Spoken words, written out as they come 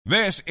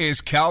This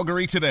is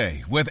Calgary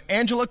Today with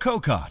Angela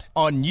Kokott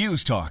on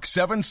News Talk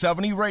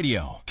 770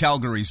 Radio,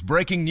 Calgary's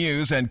breaking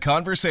news and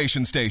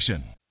conversation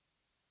station.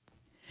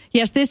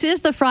 Yes, this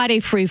is the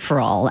Friday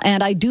Free-for-All,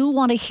 and I do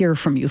want to hear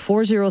from you,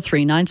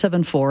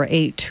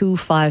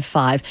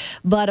 403-974-8255.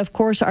 But, of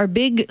course, our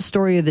big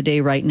story of the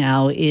day right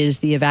now is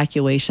the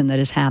evacuation that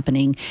is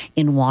happening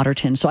in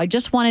Waterton. So I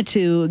just wanted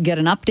to get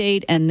an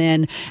update, and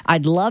then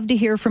I'd love to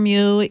hear from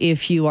you.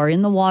 If you are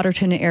in the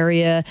Waterton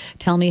area,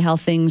 tell me how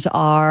things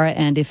are,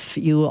 and if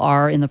you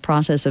are in the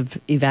process of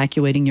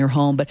evacuating your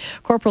home. But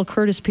Corporal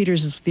Curtis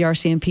Peters of the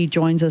RCMP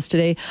joins us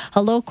today.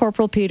 Hello,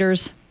 Corporal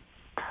Peters.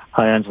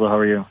 Hi, Angela. How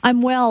are you?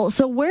 I'm well.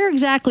 So where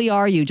exactly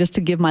are you, just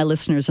to give my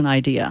listeners an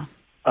idea?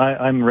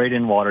 I'm right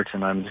in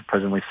Waterton. I'm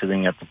presently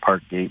sitting at the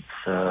park gates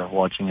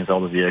watching as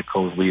all the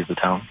vehicles leave the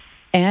town.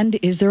 And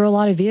is there a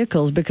lot of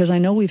vehicles? Because I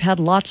know we've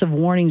had lots of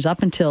warnings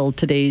up until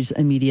today's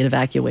immediate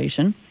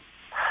evacuation.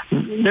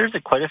 There's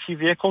quite a few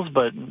vehicles,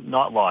 but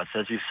not lots.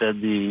 As you said,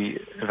 the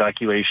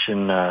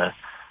evacuation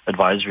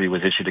advisory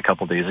was issued a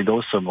couple days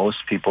ago, so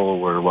most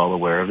people were well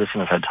aware of this and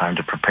have had time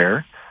to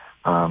prepare.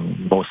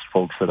 Most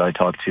folks that I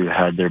talked to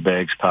had their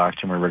bags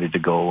packed and were ready to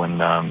go, and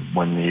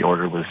when the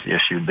order was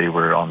issued, they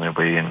were on their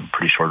way in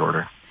pretty short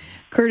order.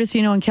 Curtis,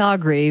 you know, in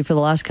Calgary for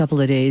the last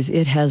couple of days,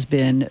 it has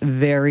been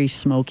very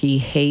smoky,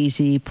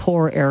 hazy,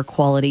 poor air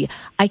quality.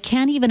 I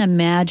can't even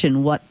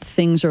imagine what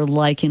things are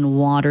like in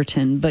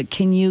Waterton, but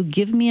can you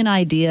give me an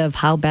idea of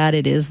how bad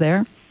it is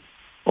there?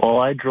 Well,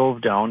 I drove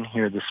down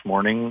here this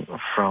morning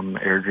from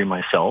Airdrie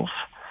myself.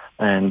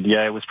 And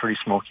yeah, it was pretty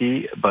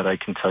smoky, but I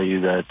can tell you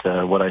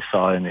that what I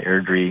saw in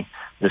Airdrie,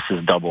 this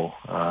is double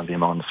the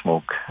amount of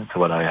smoke to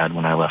what I had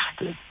when I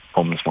left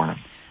home this morning.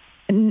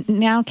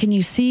 Now, can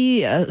you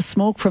see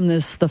smoke from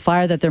the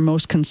fire that they're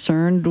most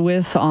concerned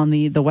with on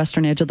the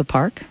western edge of the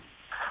park?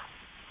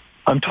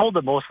 I'm told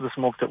that most of the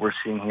smoke that we're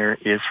seeing here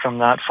is from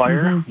that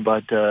fire,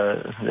 but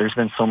there's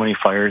been so many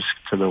fires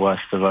to the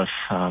west of us.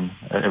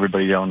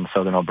 Everybody down in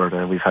southern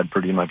Alberta, we've had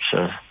pretty much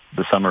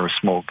the summer of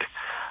smoke.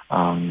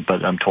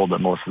 But I'm told that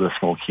most of the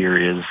smoke here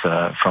is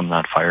from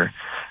that fire.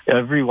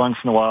 Every once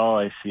in a while,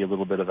 I see a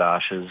little bit of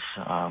ashes.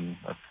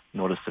 I've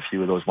noticed a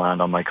few of those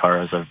land on my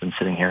car as I've been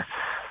sitting here.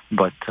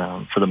 But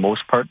for the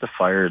most part, the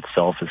fire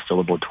itself is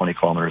still about 20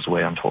 kilometers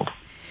away, I'm told.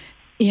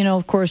 You know,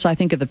 of course, I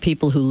think of the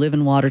people who live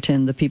in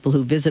Waterton, the people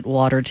who visit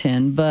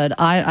Waterton, but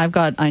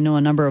I know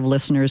a number of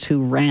listeners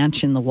who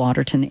ranch in the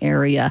Waterton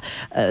area.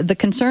 The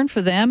concern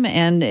for them,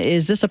 and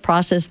is this a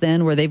process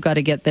then where they've got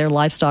to get their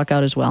livestock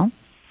out as well?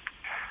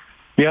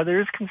 Yeah,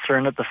 there is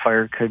concern that the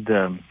fire could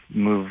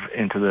move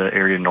into the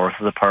area north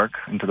of the park,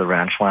 into the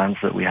ranch lands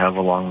that we have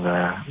along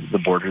the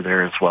border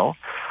there as well.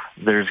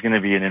 There's going to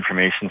be an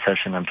information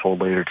session, I'm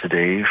told, later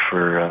today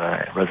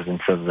for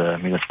residents of the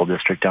municipal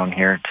district down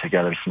here to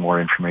gather some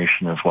more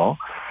information as well.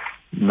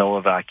 No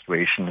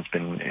evacuation has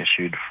been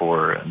issued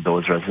for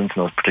those residents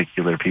and those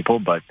particular people,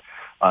 but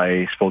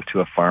I spoke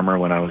to a farmer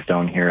when I was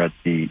down here at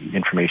the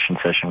information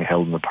session we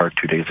held in the park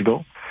 2 days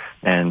ago.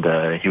 And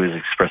he was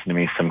expressing to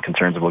me some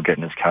concerns about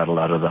getting his cattle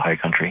out of the high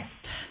country.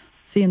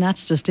 See, and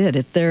that's just it.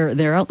 If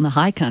they're out in the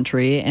high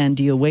country, and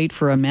do you wait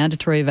for a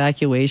mandatory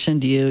evacuation?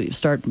 Do you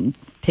start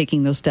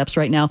taking those steps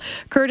right now?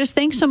 Curtis,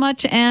 thanks so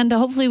much, and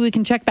hopefully we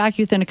can check back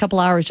within a couple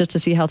hours just to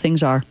see how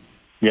things are.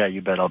 Yeah,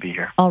 you bet. I'll be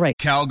here. All right.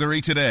 Calgary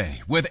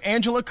Today with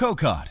Angela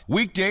Kokott.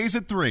 Weekdays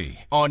at 3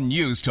 on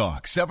News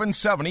Talk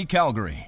 770 Calgary.